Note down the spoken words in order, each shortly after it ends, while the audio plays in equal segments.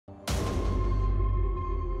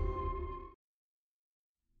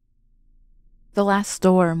The last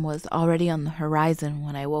storm was already on the horizon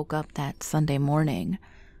when I woke up that Sunday morning.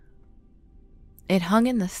 It hung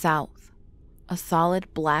in the south, a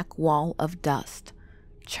solid black wall of dust,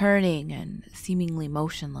 churning and seemingly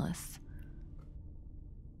motionless.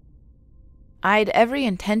 I'd every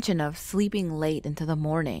intention of sleeping late into the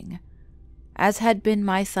morning, as had been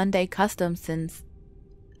my Sunday custom since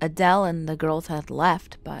Adele and the girls had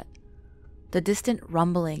left, but the distant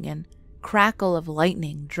rumbling and crackle of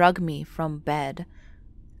lightning drug me from bed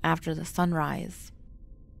after the sunrise.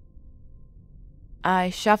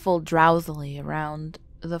 I shuffled drowsily around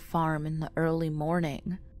the farm in the early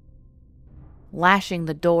morning, lashing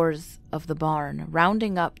the doors of the barn,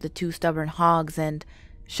 rounding up the 2 stubborn hogs, and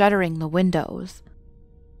shuttering the windows.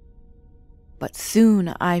 But soon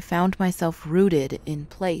I found myself rooted in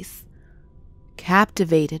place,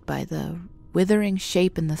 captivated by the withering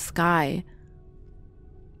shape in the sky.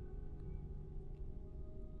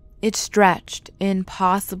 It stretched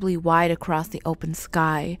impossibly wide across the open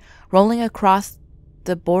sky, rolling across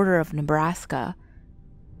the border of Nebraska.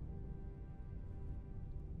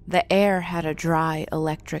 The air had a dry,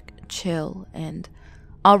 electric chill, and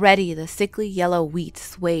already the sickly yellow wheat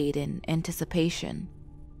swayed in anticipation.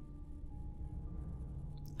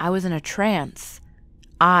 I was in a trance,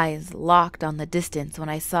 eyes locked on the distance, when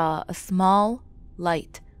I saw a small,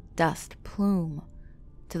 light dust plume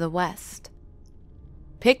to the west,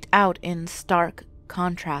 picked out in stark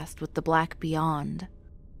contrast with the black beyond.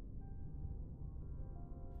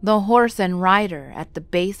 The horse and rider at the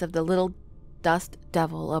base of the little dust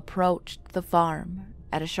devil approached the farm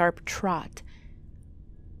at a sharp trot,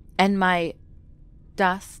 and my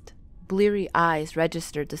dust, bleary eyes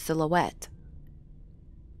registered the silhouette.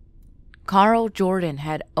 Carl Jordan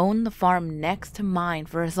had owned the farm next to mine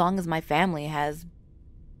for as long as my family has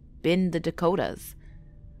been the Dakotas.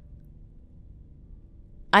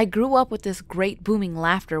 I grew up with this great booming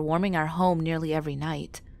laughter warming our home nearly every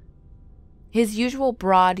night. His usual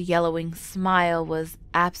broad, yellowing smile was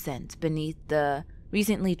absent beneath the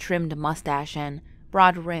recently trimmed mustache and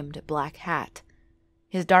broad-rimmed black hat.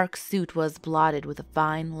 His dark suit was blotted with a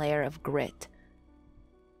fine layer of grit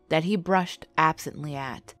that he brushed absently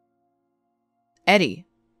at. "Eddie."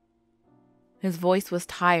 His voice was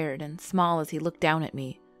tired and small as he looked down at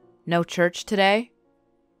me. "No church today?"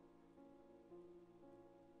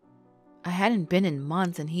 I hadn't been in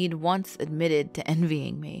months, and he'd once admitted to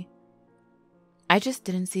envying me. I just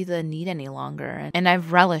didn't see the need any longer, and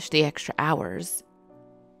I've relished the extra hours.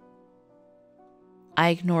 I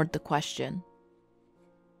ignored the question.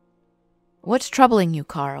 "What's troubling you,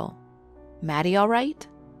 Carl? Maddie all right?"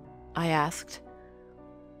 I asked.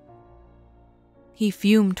 He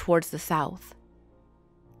fumed towards the south,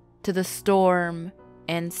 to the storm,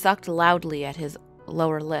 and sucked loudly at his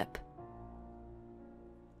lower lip.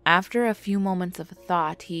 After a few moments of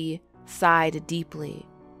thought, he sighed deeply,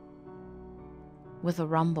 with a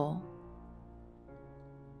rumble.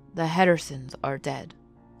 "The Hendersons are dead.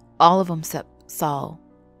 All of them except Saul,"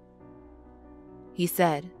 he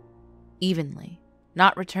said, evenly,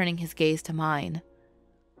 not returning his gaze to mine.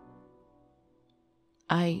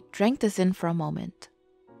 I drank this in for a moment,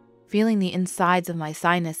 feeling the insides of my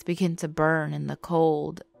sinus begin to burn in the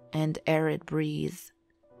cold and arid breeze.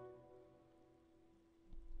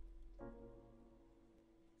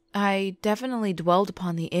 I definitely dwelled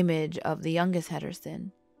upon the image of the youngest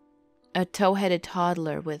Henderson, a tow-headed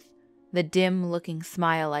toddler with the dim-looking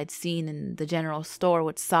smile I'd seen in the general store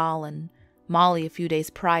with Saul and Molly a few days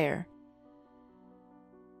prior.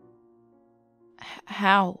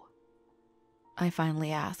 "How?" I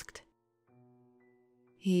finally asked.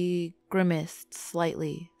 He grimaced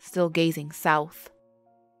slightly, still gazing south.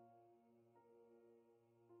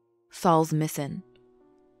 "Saul's missing.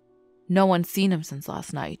 No one's seen him since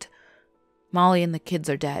last night. Molly and the kids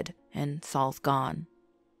are dead, and Saul's gone.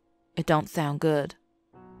 It don't sound good."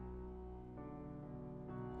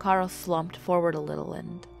 Carl slumped forward a little,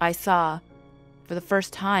 and I saw, for the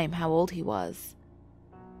first time, how old he was.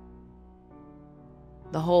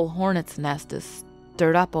 "The whole hornet's nest is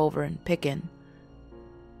stirred up over in Pickin'.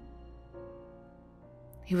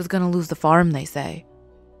 He was gonna lose the farm, they say."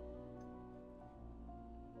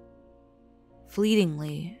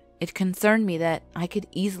 Fleetingly, it concerned me that I could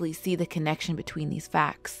easily see the connection between these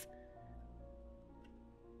facts.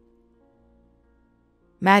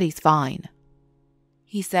 "Maddie's fine,"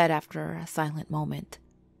 he said after a silent moment.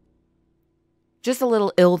 "Just a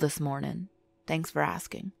little ill this morning. Thanks for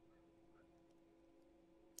asking."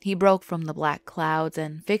 He broke from the black clouds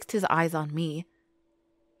and fixed his eyes on me.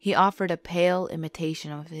 He offered a pale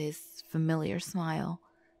imitation of his familiar smile,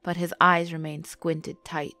 but his eyes remained squinted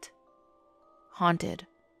tight, haunted.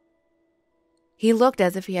 He looked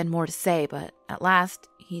as if he had more to say, but at last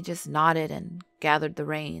he just nodded and gathered the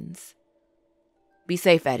reins. "Be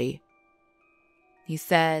safe, Eddie," he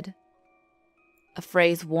said, a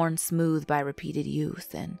phrase worn smooth by repeated use,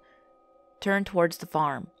 and turned towards the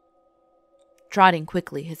farm, trotting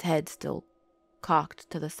quickly, his head still cocked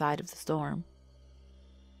to the side of the storm.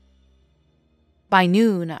 By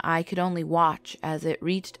noon, I could only watch as it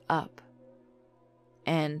reached up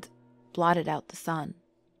and blotted out the sun.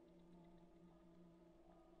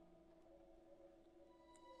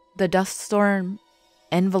 The dust storm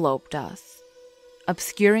enveloped us,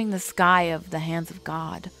 obscuring the sky of the hands of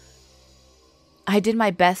God. I did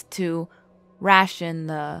my best to ration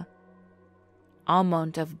the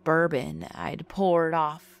amount of bourbon I'd poured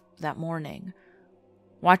off that morning,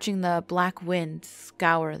 watching the black wind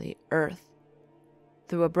scour the earth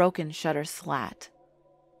through a broken shutter slat.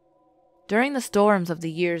 During the storms of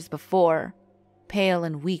the years before, pale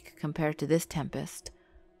and weak compared to this tempest,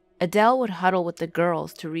 Adele would huddle with the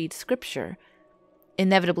girls to read scripture,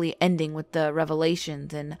 inevitably ending with the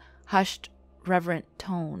revelations in hushed, reverent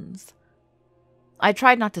tones. I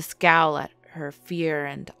tried not to scowl at her fear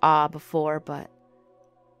and awe before, but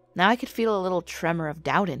now I could feel a little tremor of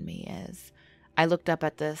doubt in me as I looked up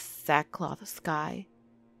at the sackcloth sky.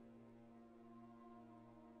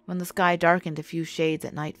 When the sky darkened a few shades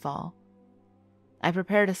at nightfall, I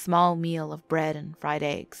prepared a small meal of bread and fried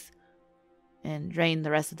eggs, and drained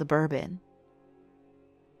the rest of the bourbon.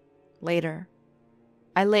 Later,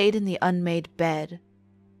 I laid in the unmade bed,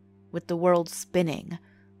 with the world spinning,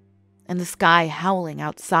 and the sky howling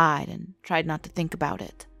outside, and tried not to think about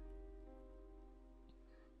it.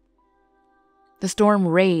 The storm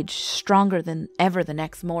raged stronger than ever the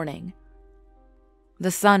next morning,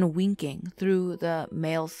 the sun winking through the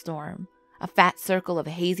maelstrom, a fat circle of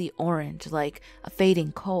hazy orange like a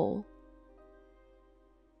fading coal.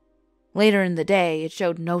 Later in the day, it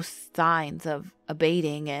showed no signs of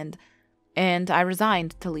abating, and I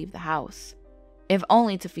resigned to leave the house, if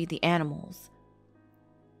only to feed the animals.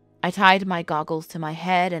 I tied my goggles to my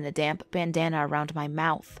head and a damp bandana around my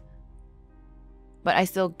mouth, but I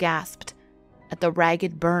still gasped at the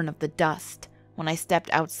ragged burn of the dust when I stepped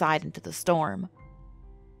outside into the storm.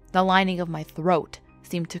 The lining of my throat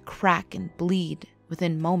seemed to crack and bleed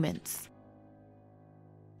within moments.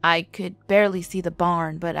 I could barely see the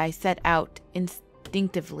barn, but I set out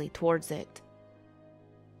instinctively towards it.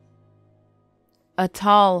 A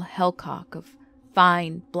tall hellcock of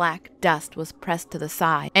fine black dust was pressed to the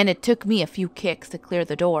side, and it took me a few kicks to clear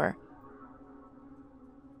the door.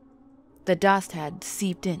 The dust had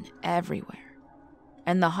seeped in everywhere,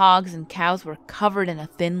 and the hogs and cows were covered in a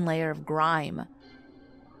thin layer of grime.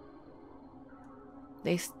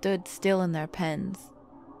 They stood still in their pens,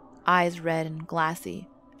 eyes red and glassy,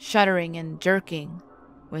 shuddering and jerking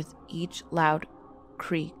with each loud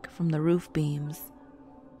creak from the roof beams.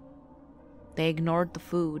 They ignored the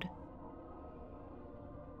food.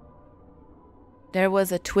 There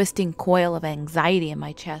was a twisting coil of anxiety in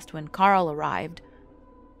my chest when Carl arrived,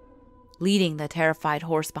 leading the terrified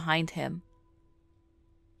horse behind him.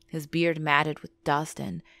 His beard matted with dust,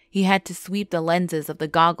 and he had to sweep the lenses of the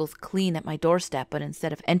goggles clean at my doorstep, but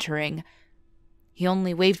instead of entering, he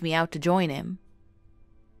only waved me out to join him.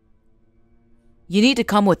 "You need to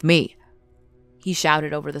come with me," he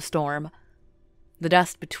shouted over the storm. The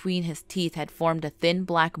dust between his teeth had formed a thin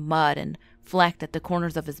black mud and flecked at the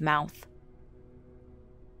corners of his mouth.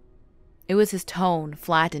 It was his tone,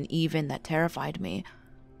 flat and even, that terrified me.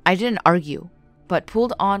 I didn't argue, but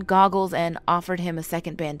pulled on goggles and offered him a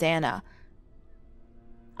second bandana.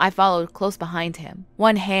 I followed close behind him,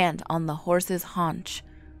 one hand on the horse's haunch.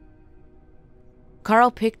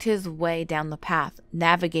 Carl picked his way down the path,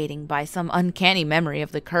 navigating by some uncanny memory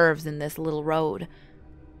of the curves in this little road.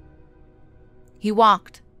 He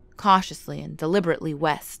walked cautiously and deliberately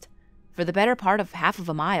west, for the better part of half of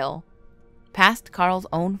a mile, past Carl's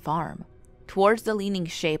own farm, towards the leaning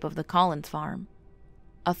shape of the Collins farm.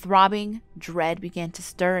 A throbbing dread began to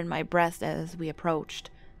stir in my breast as we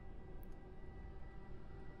approached.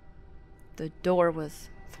 The door was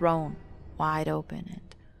thrown wide open,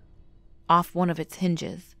 and off one of its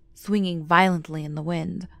hinges, swinging violently in the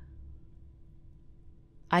wind.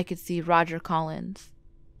 I could see Roger Collins,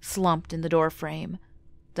 slumped in the doorframe,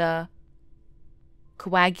 the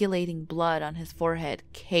coagulating blood on his forehead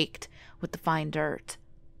caked with the fine dirt.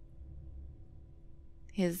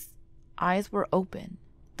 His eyes were open.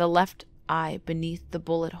 The left eye beneath the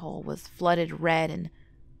bullet hole was flooded red and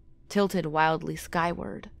tilted wildly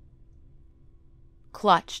skyward.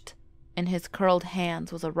 Clutched in his curled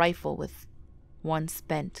hands was a rifle with one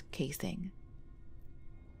spent casing.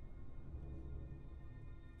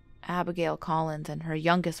 Abigail Collins and her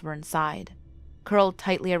youngest were inside, curled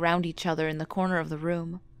tightly around each other in the corner of the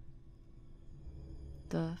room.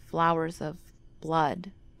 The flowers of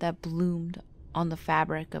blood that bloomed on the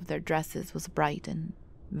fabric of their dresses was bright and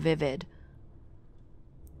vivid.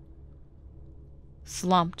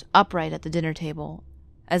 Slumped upright at the dinner table,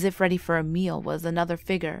 as if ready for a meal, was another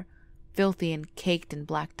figure, filthy and caked in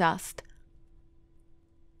black dust.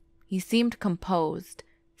 He seemed composed,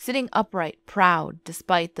 sitting upright, proud,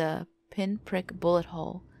 despite the pinprick bullet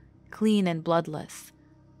hole, clean and bloodless,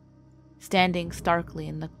 standing starkly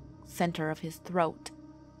in the center of his throat.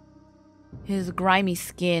 His grimy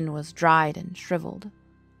skin was dried and shriveled.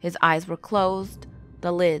 His eyes were closed,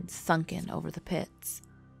 the lids sunken over the pits.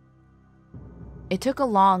 It took a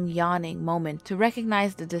long, yawning moment to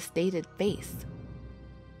recognize the disdated face.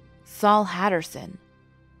 Saul Hatterson.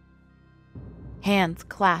 Hands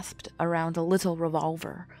clasped around a little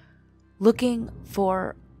revolver, looking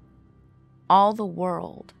for all the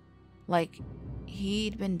world like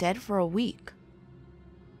he'd been dead for a week.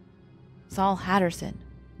 Saul Hatterson,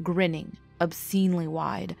 grinning obscenely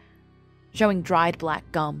wide, showing dried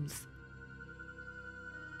black gums.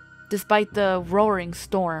 Despite the roaring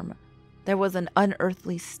storm, there was an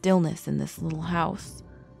unearthly stillness in this little house,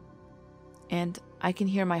 and I can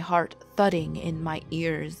hear my heart thudding in my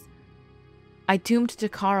ears. I tuned to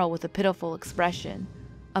Carl with a pitiful expression,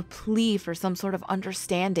 a plea for some sort of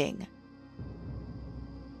understanding.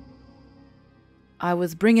 I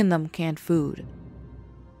was bringing them canned food.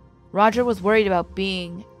 Roger was worried about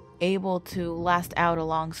being able to last out a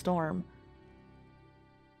long storm.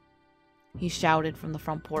 He shouted from the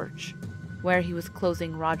front porch, where he was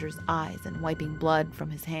closing Roger's eyes and wiping blood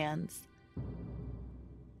from his hands.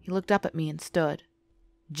 He looked up at me and stood.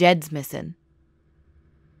 Jed's missing.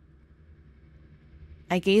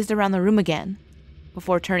 I gazed around the room again,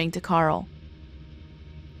 before turning to Carl.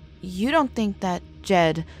 You don't think that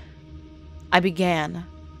Jed... I began,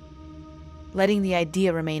 letting the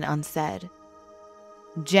idea remain unsaid.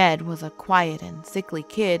 Jed was a quiet and sickly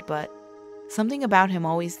kid, but something about him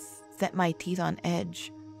always set my teeth on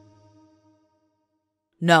edge.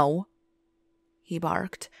 No, he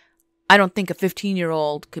barked. I don't think a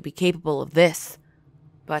 15-year-old could be capable of this.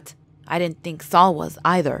 But I didn't think Saul was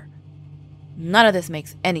either. None of this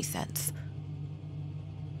makes any sense.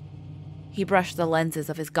 He brushed the lenses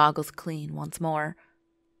of his goggles clean once more.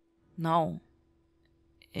 No,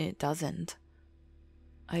 it doesn't.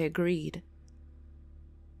 I agreed.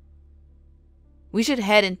 We should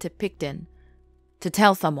head into Picton to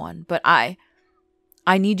tell someone, but I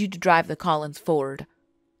need you to drive the Collins forward.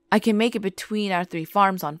 I can make it between our 3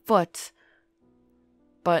 farms on foot,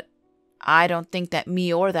 but I don't think that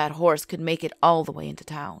me or that horse could make it all the way into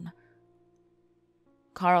town.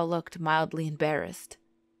 Carl looked mildly embarrassed,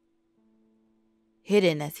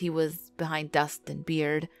 hidden as he was behind dust and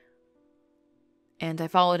beard, and I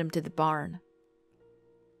followed him to the barn.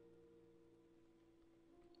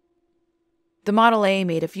 The Model A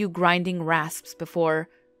made a few grinding rasps before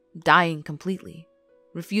dying completely,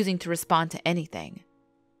 refusing to respond to anything.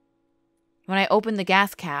 When I opened the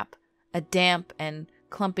gas cap, a damp and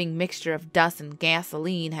clumping mixture of dust and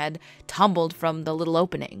gasoline had tumbled from the little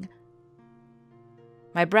opening.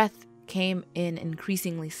 My breath came in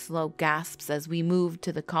increasingly slow gasps as we moved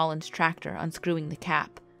to the Collins tractor, unscrewing the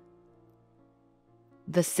cap.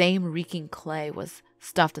 The same reeking clay was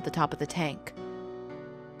stuffed at the top of the tank.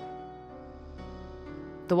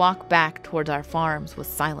 The walk back towards our farms was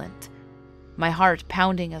silent, my heart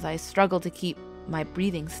pounding as I struggled to keep my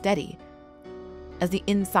breathing steady, as the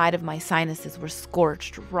inside of my sinuses were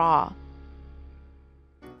scorched raw.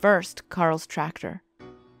 First, Carl's tractor.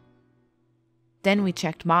 Then we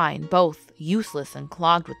checked mine, both useless and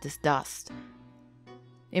clogged with this dust.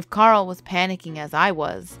 If Carl was panicking as I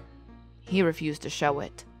was, he refused to show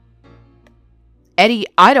it. Eddie,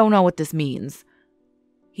 I don't know what this means,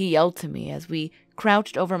 he yelled to me as we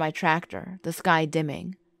crouched over my tractor, the sky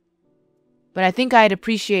dimming. But I think I'd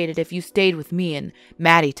appreciate it if you stayed with me and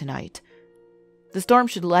Maddie tonight. The storm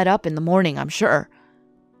should let up in the morning, I'm sure.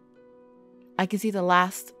 I could see the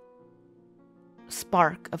last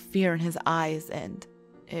spark of fear in his eyes, and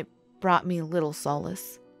it brought me little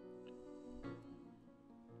solace.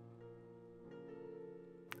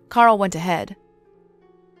 Carl went ahead,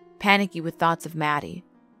 panicky with thoughts of Maddie,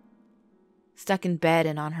 stuck in bed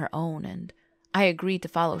and on her own, and I agreed to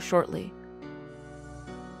follow shortly.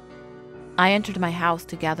 I entered my house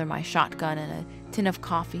to gather my shotgun and a tin of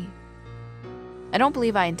coffee. I don't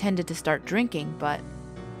believe I intended to start drinking, but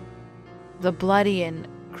the bloody and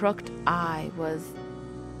crooked eye was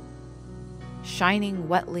shining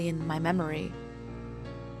wetly in my memory,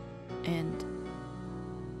 and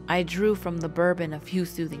I drew from the bourbon a few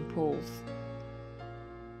soothing pulls.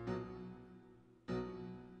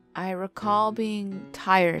 I recall being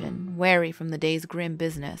tired and weary from the day's grim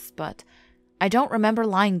business, but I don't remember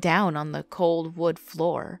lying down on the cold wood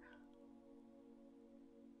floor.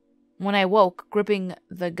 When I woke, gripping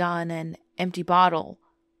the gun and empty bottle,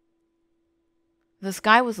 the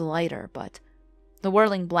sky was lighter, but the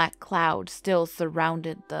whirling black cloud still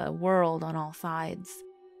surrounded the world on all sides.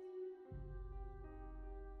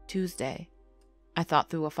 Tuesday, I thought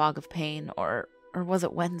through a fog of pain, or was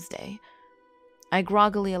it Wednesday? I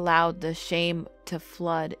groggily allowed the shame to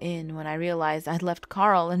flood in when I realized I'd left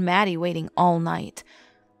Carl and Maddie waiting all night.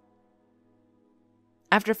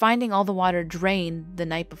 After finding all the water drained the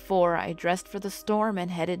night before, I dressed for the storm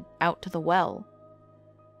and headed out to the well.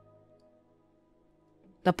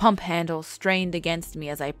 The pump handle strained against me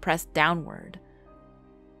as I pressed downward,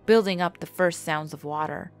 building up the first sounds of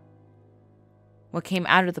water. What came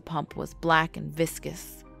out of the pump was black and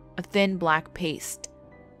viscous, a thin black paste.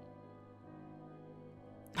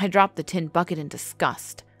 I dropped the tin bucket in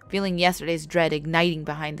disgust, feeling yesterday's dread igniting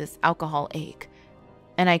behind this alcohol ache,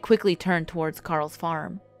 and I quickly turned towards Carl's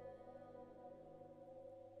farm.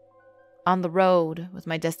 On the road, with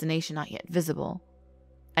my destination not yet visible,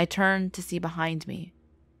 I turned to see behind me.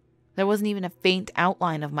 There wasn't even a faint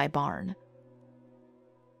outline of my barn.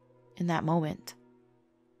 In that moment,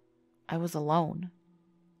 I was alone,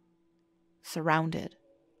 surrounded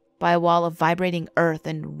by a wall of vibrating earth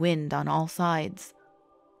and wind on all sides.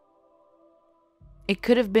 It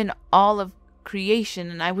could have been all of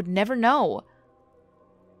creation, and I would never know.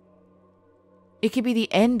 It could be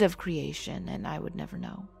the end of creation, and I would never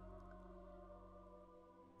know.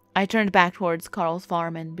 I turned back towards Carl's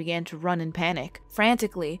farm and began to run in panic,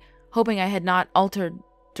 frantically, hoping I had not altered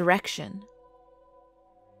direction.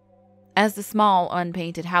 As the small,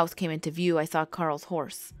 unpainted house came into view, I saw Carl's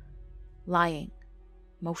horse, lying,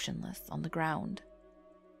 motionless on the ground,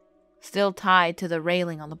 still tied to the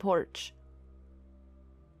railing on the porch.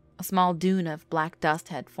 A small dune of black dust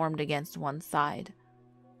had formed against one side.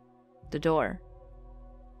 The door,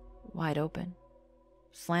 wide open,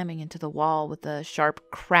 slamming into the wall with a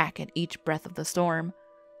sharp crack at each breath of the storm.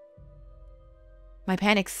 My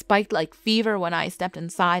panic spiked like fever when I stepped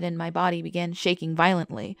inside and my body began shaking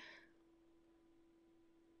violently.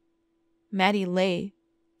 Maddie lay,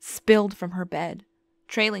 spilled from her bed,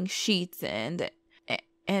 trailing sheets and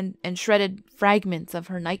shredded fragments of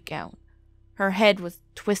her nightgown. Her head was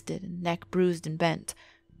twisted and neck bruised and bent.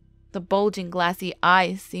 The bulging glassy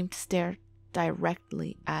eyes seemed to stare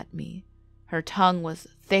directly at me. Her tongue was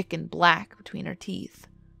thick and black between her teeth.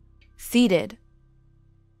 Seated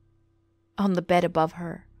on the bed above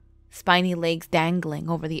her, spiny legs dangling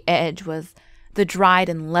over the edge, was the dried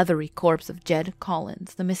and leathery corpse of Jed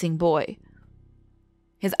Collins, the missing boy.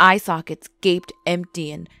 His eye sockets gaped empty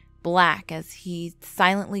and black as he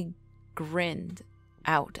silently grinned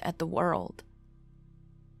out at the world.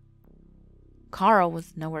 Carl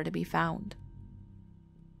was nowhere to be found.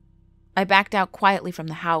 I backed out quietly from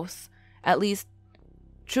the house, at least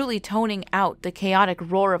truly toning out the chaotic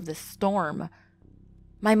roar of the storm.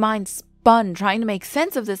 My mind spun, trying to make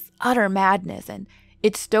sense of this utter madness, and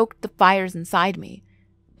it stoked the fires inside me,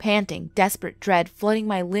 panting, desperate dread flooding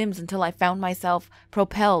my limbs until I found myself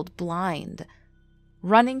propelled blind,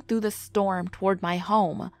 running through the storm toward my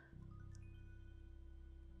home.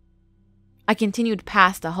 I continued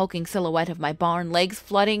past the hulking silhouette of my barn, legs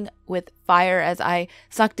flooding with fire as I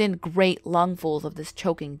sucked in great lungfuls of this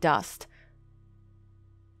choking dust.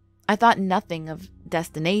 I thought nothing of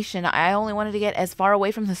destination. I only wanted to get as far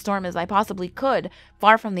away from the storm as I possibly could,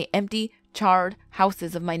 far from the empty, charred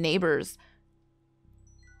houses of my neighbors,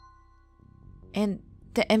 and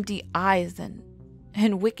the empty eyes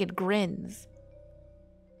and wicked grins.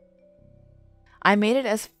 I made it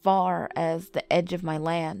as far as the edge of my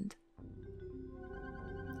land.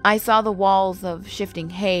 I saw the walls of shifting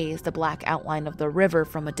haze, the black outline of the river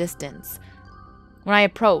from a distance. When I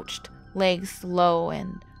approached, legs slow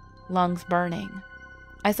and lungs burning,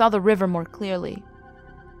 I saw the river more clearly,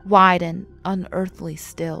 wide and unearthly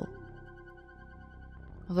still.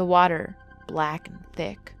 The water black and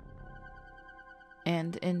thick.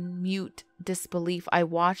 And in mute disbelief, I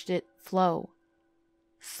watched it flow,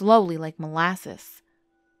 slowly like molasses,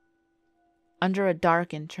 under a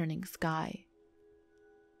dark and churning sky.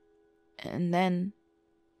 And then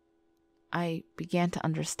I began to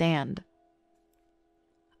understand.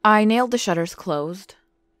 I nailed the shutters closed,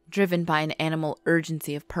 driven by an animal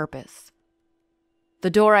urgency of purpose.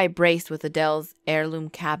 The door I braced with Adele's heirloom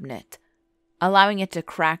cabinet, allowing it to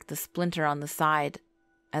crack the splinter on the side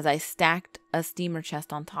as I stacked a steamer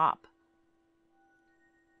chest on top.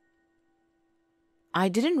 I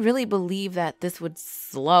didn't really believe that this would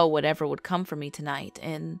slow whatever would come for me tonight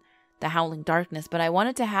in the howling darkness, but I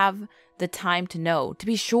wanted to have the time to know, to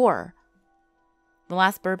be sure. The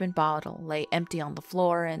last bourbon bottle lay empty on the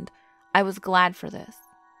floor, and I was glad for this,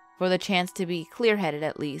 for the chance to be clear-headed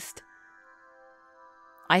at least.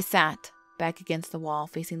 I sat back against the wall,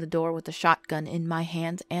 facing the door with the shotgun in my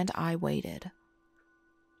hand, and I waited.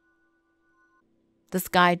 The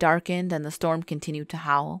sky darkened and the storm continued to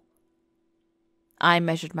howl. I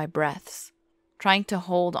measured my breaths, trying to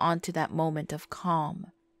hold on to that moment of calm,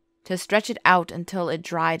 to stretch it out until it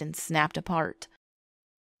dried and snapped apart.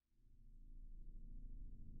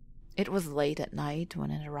 It was late at night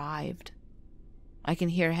when it arrived. I can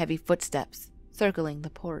hear heavy footsteps circling the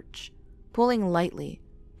porch, pulling lightly,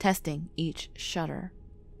 testing each shutter.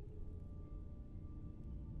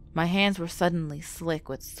 My hands were suddenly slick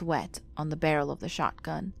with sweat on the barrel of the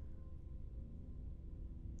shotgun.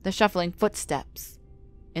 The shuffling footsteps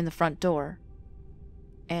in the front door,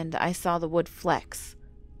 and I saw the wood flex,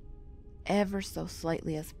 ever so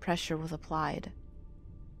slightly as pressure was applied.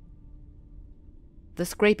 The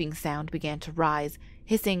scraping sound began to rise,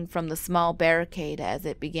 hissing from the small barricade as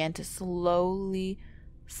it began to slowly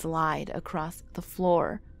slide across the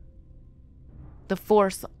floor. The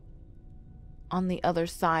force on the other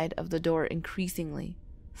side of the door increasingly,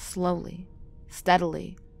 slowly,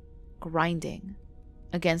 steadily, grinding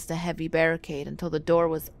against a heavy barricade until the door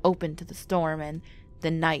was open to the storm and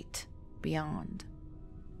the night beyond.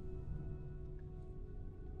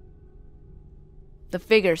 The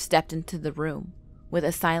figure stepped into the room with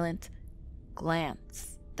a silent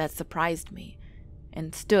glance that surprised me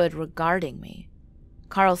and stood regarding me.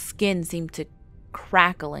 Carl's skin seemed to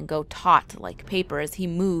crackle and go taut like paper as he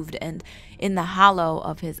moved, and in the hollow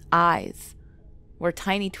of his eyes were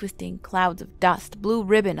tiny twisting clouds of dust, blue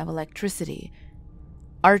ribbon of electricity,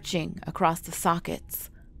 arching across the sockets.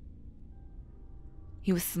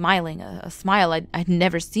 He was smiling, a smile I'd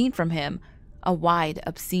never seen from him, a wide,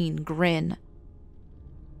 obscene grin.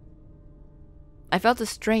 I felt a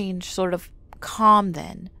strange sort of calm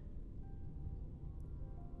then.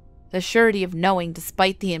 The surety of knowing,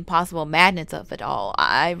 despite the impossible madness of it all.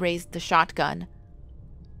 I raised the shotgun.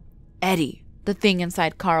 "Eddie," the thing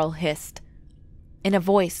inside Carl hissed. In a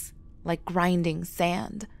voice like grinding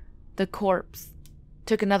sand, the corpse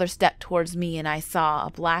took another step towards me, and I saw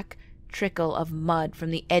a black trickle of mud from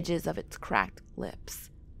the edges of its cracked lips.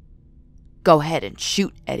 "Go ahead and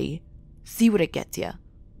shoot, Eddie. See what it gets you."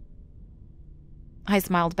 I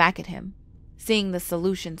smiled back at him, seeing the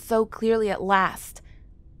solution so clearly at last.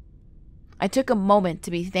 I took a moment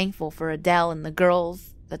to be thankful for Adele and the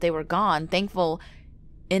girls that they were gone, thankful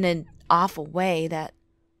in an awful way that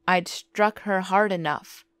I'd struck her hard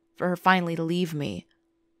enough for her finally to leave me.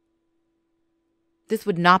 This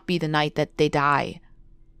would not be the night that they die.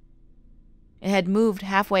 It had moved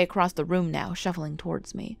halfway across the room now, shuffling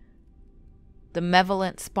towards me. The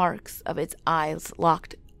malevolent sparks of its eyes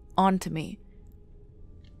locked onto me.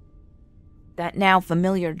 That now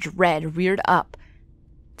familiar dread reared up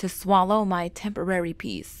to swallow my temporary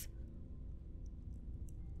peace.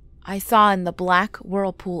 I saw in the black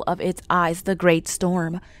whirlpool of its eyes the great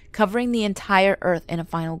storm, covering the entire earth in a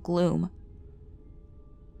final gloom.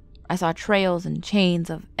 I saw trails and chains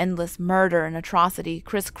of endless murder and atrocity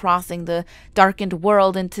crisscrossing the darkened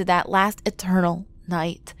world into that last eternal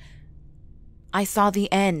night. I saw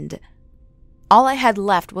the end. All I had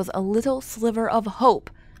left was a little sliver of hope,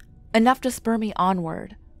 enough to spur me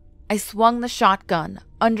onward. I swung the shotgun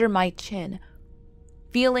under my chin,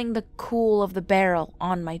 feeling the cool of the barrel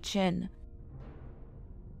on my chin.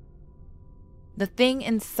 The thing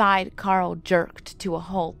inside Carl jerked to a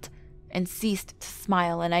halt and ceased to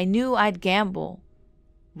smile, and I knew I'd gamble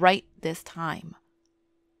right this time.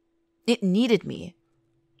 It needed me,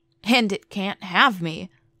 and it can't have me.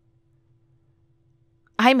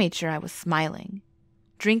 I made sure I was smiling,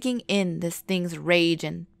 drinking in this thing's rage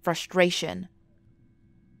and frustration.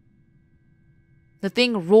 The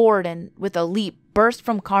thing roared and, with a leap, burst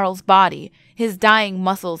from Carl's body, his dying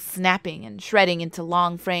muscles snapping and shredding into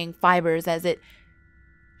long fraying fibers as it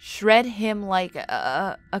shred him like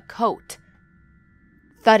a coat,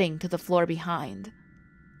 thudding to the floor behind.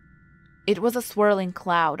 It was a swirling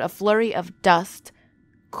cloud, a flurry of dust,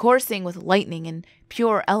 coursing with lightning and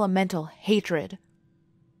pure elemental hatred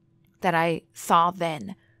that I saw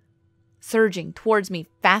then, surging towards me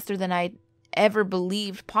faster than I'd ever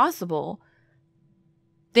believed possible.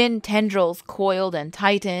 Thin tendrils coiled and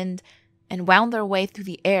tightened and wound their way through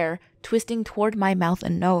the air, twisting toward my mouth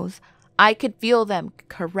and nose. I could feel them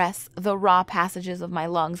caress the raw passages of my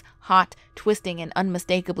lungs, hot, twisting, and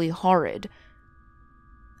unmistakably horrid.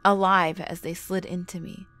 alive as they slid into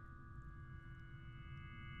me.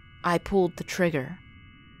 I pulled the trigger.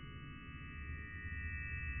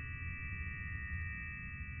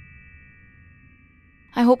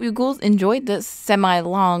 I hope you ghouls enjoyed this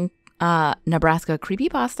semi-long Nebraska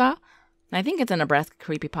creepypasta. I think it's a Nebraska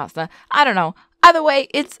creepypasta. I don't know. Either way,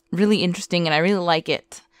 it's really interesting and I really like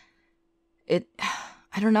it.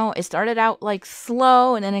 I don't know. It started out like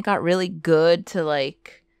slow and then it got really good to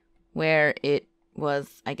like where it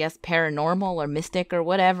was, I guess, paranormal or mystic or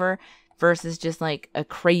whatever versus just like a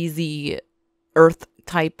crazy earth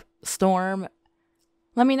type storm.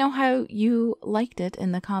 Let me know how you liked it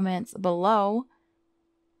in the comments below.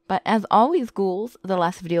 But as always, ghouls, the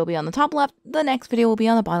last video will be on the top left, the next video will be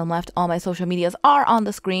on the bottom left. All my social medias are on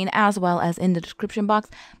the screen as well as in the description box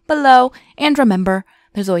below. And remember,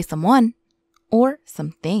 there's always someone or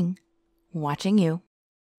something watching you.